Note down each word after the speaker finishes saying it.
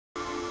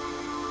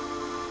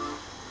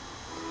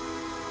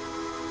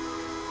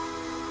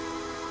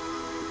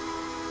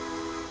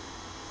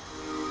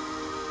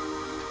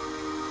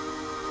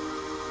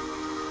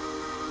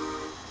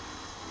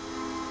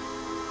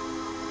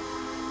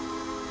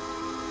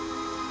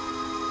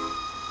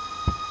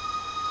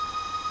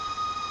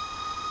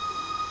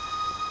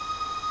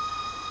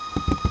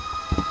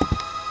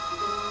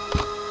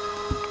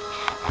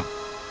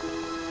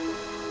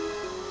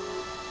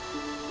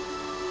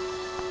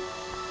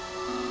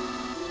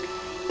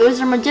It was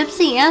our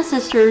Magypsy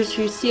ancestors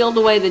who sealed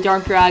away the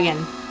Dark Dragon.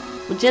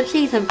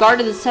 Magypsies have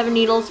guarded the Seven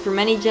Needles for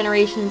many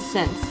generations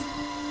since.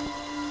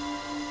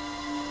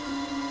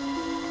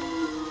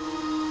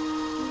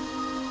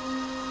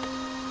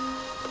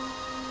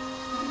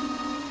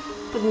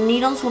 But the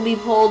needles will be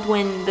pulled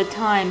when the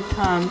time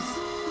comes.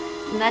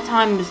 And that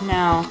time is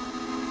now.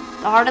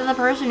 The heart of the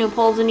person who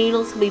pulls the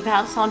needles will be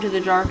passed on to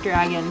the Dark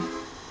Dragon.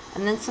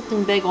 And then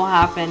something big will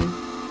happen.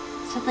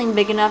 Something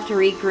big enough to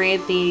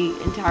recreate the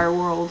entire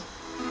world.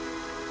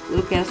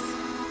 Lucas,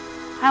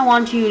 I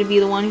want you to be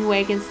the one who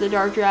awakens the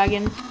Dark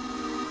Dragon.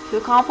 To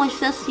accomplish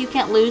this, you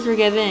can't lose or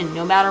give in,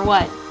 no matter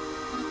what.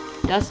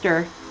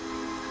 Duster,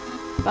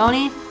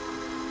 Boney,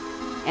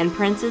 and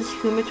Princess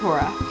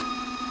Kumatora.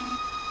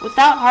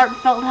 Without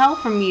heartfelt help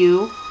from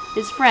you,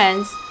 his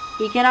friends,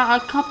 he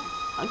cannot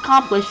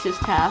accomplish this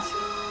task.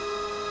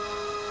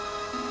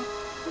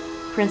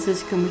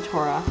 Princess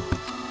Kumatora.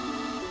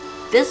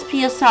 This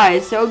PSI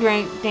is so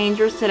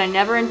dangerous that I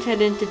never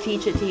intended to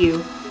teach it to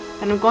you.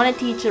 And I'm going to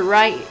teach it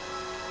right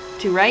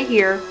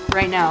here,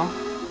 right now.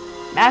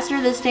 Master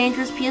this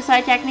dangerous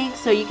PSI technique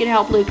so you can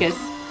help Lucas.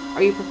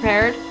 Are you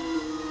prepared?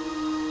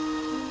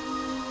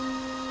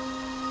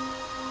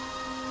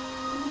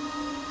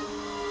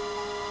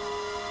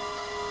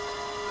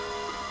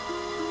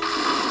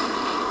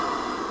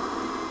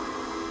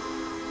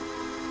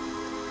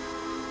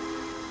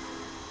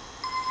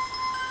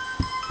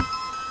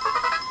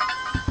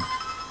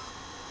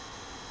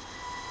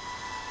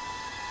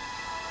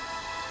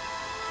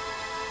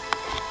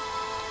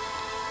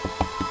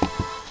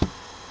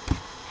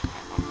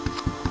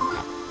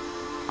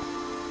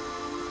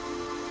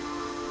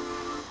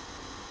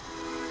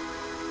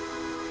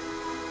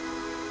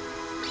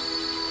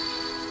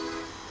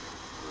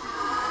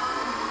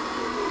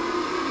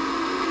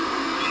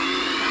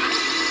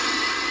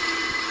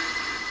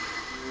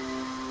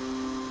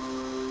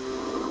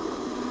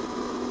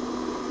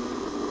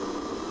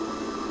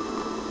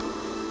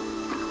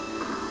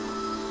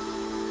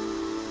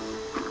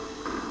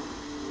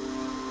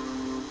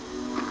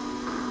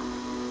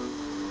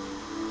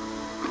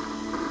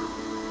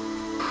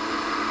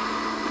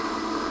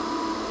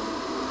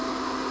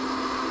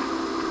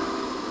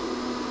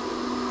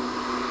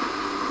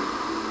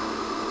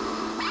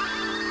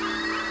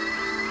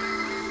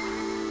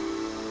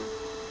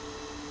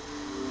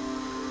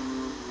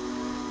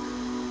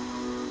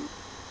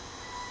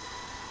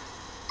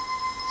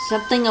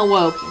 Something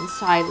awoke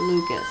inside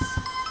Lucas.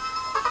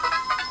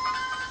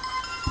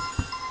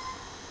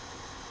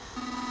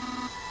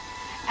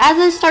 As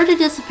I start to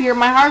disappear,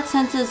 my heart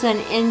senses an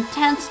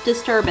intense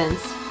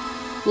disturbance.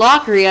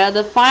 Lockria,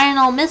 the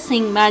final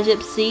missing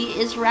Magypsy,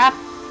 is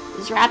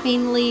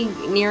rapidly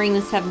nearing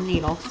the Seventh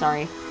Needle.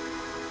 Sorry.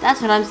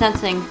 That's what I'm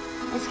sensing.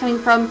 It's coming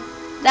from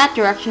that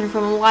direction,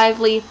 from a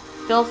lively,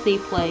 filthy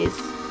place.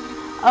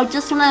 Oh,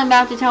 just when I'm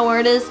about to tell where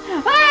it is.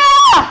 Ah!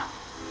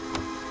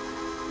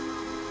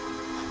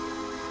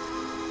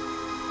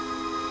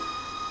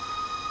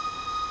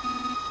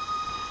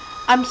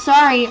 I'm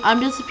sorry, I'm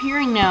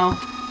disappearing now.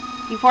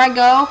 Before I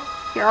go,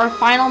 here are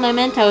final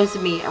mementos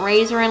of me, a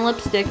razor and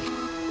lipstick.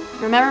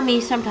 Remember me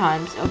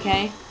sometimes,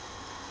 okay?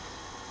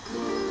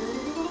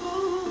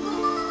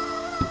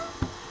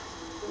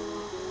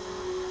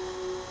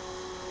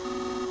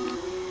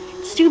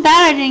 It's too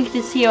bad I didn't get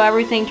to see how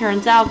everything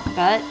turns out,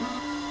 but...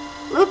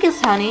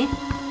 Lucas, honey.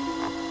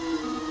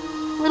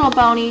 Little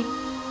Boney.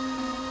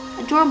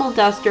 Adorable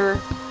Duster.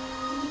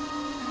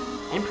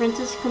 And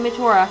Princess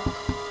Kumatora.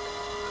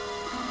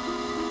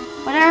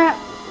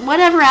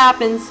 Whatever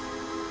happens,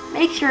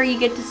 make sure you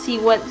get to see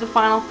what the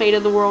final fate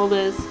of the world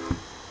is.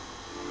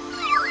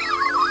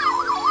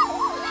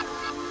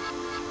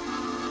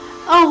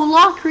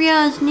 Oh,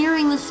 Lockria is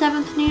nearing the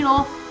Seventh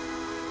Needle.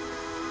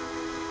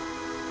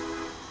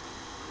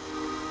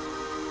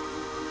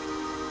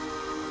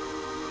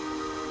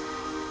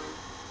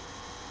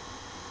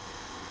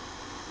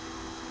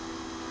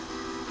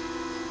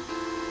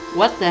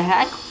 What the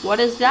heck? What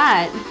is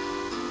that?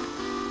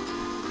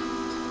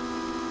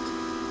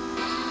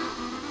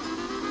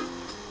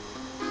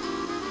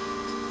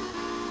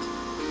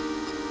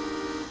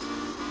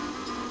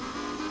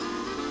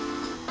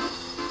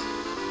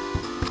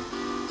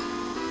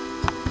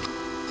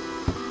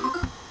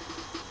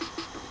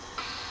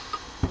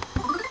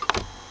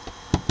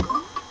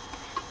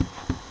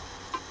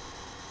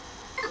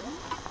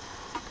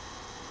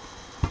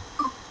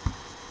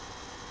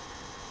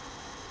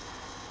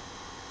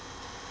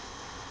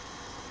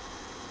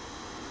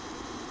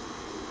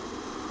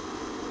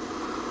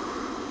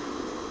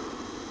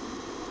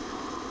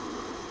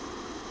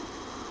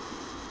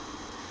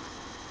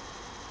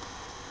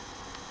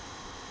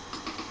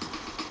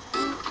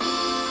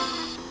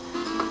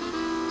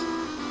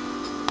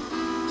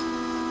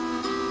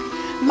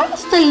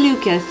 Master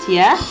Lucas,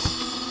 yes?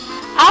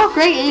 Our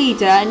great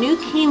leader, new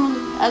king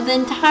of the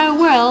entire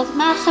world,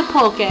 Master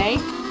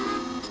Poke,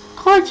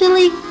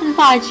 cordially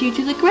invites you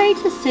to the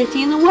greatest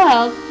city in the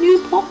world, New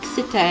Pork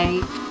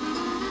City.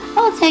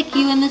 I'll take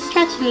you in the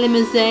stretch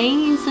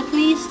limousine, so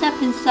please step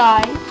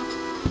inside.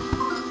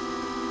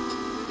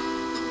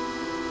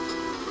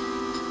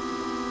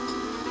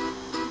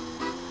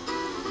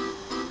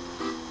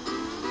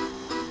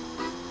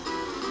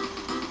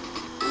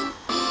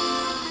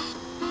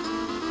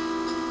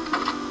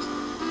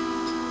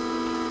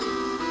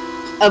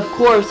 Of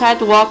course, I have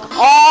to walk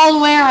all the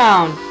way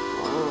around.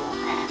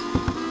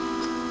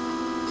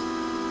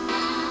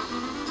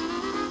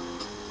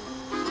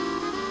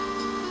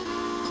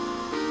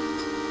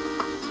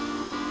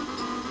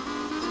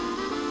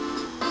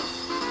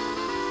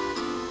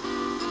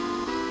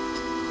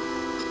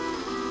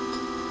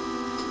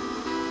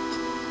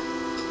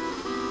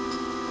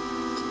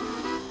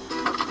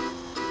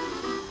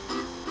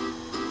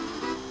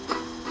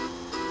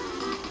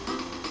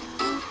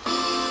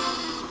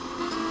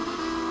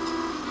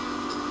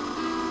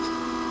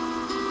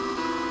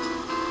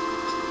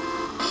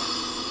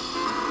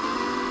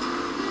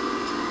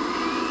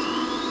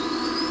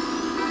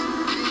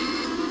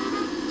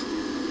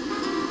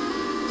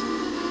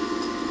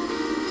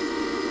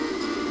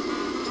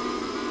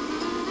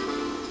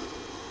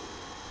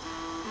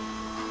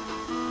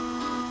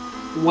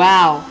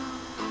 Wow.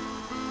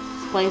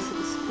 This place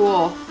is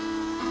cool.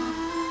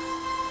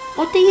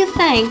 What do you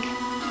think?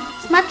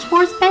 It's much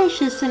more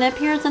spacious than it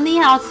appears on the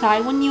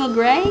outside, wouldn't you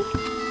agree?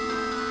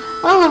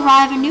 We'll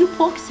arrive in New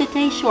York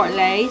City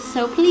shortly,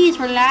 so please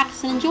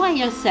relax and enjoy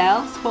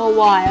yourselves for a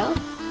while.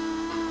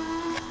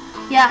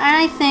 Yeah, and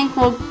I think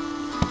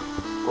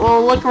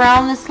we'll look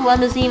around this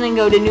limousine and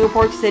go to New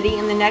York City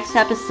in the next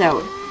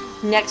episode.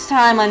 Next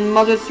time on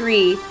Mother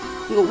 3,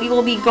 we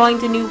will be going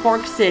to New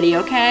York City,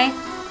 okay?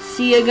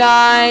 See you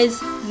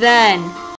guys then.